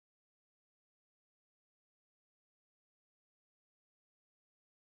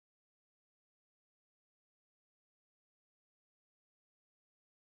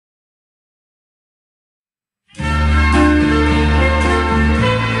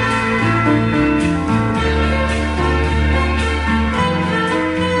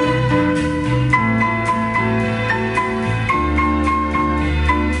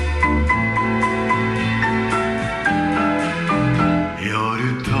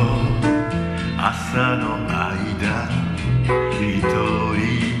朝の間一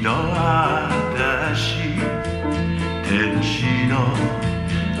人の私、天使の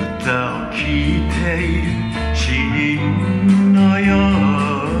歌を聴いている詩人のよ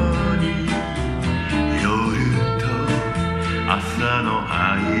うに、夜と朝の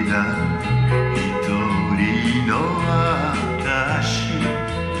間一人の私、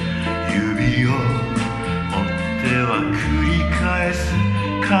指を折っては繰り返す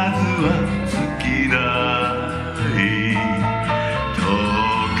数は尽きない遠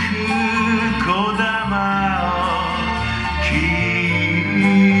くこだまを聞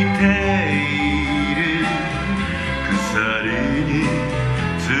いている鎖に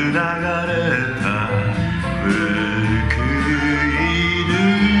つながれた福犬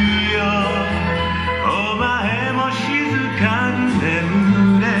よ、お前も静かに眠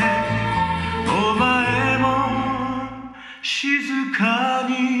れ、お前も静か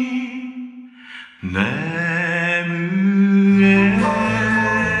に眠れ。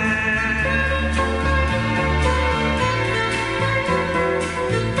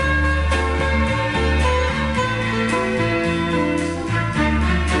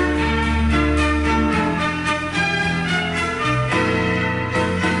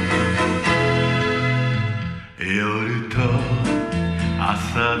夜と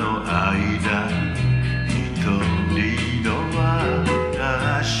朝の間一人の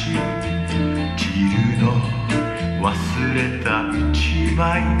私、散るの忘れた一枚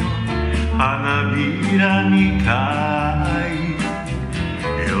の花びらみたい、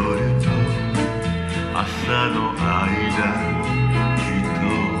夜と朝の間一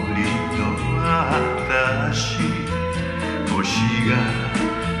人の私、星が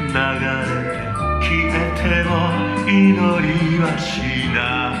流れて消えても祈りはしな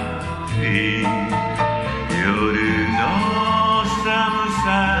い、夜の寒さ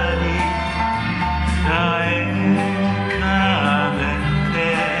に耐えかねて、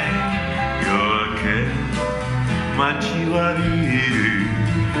夜明け待ちわびる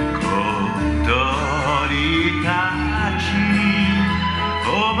小鳥たち、お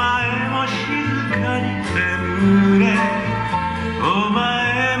前も静かに眠れ。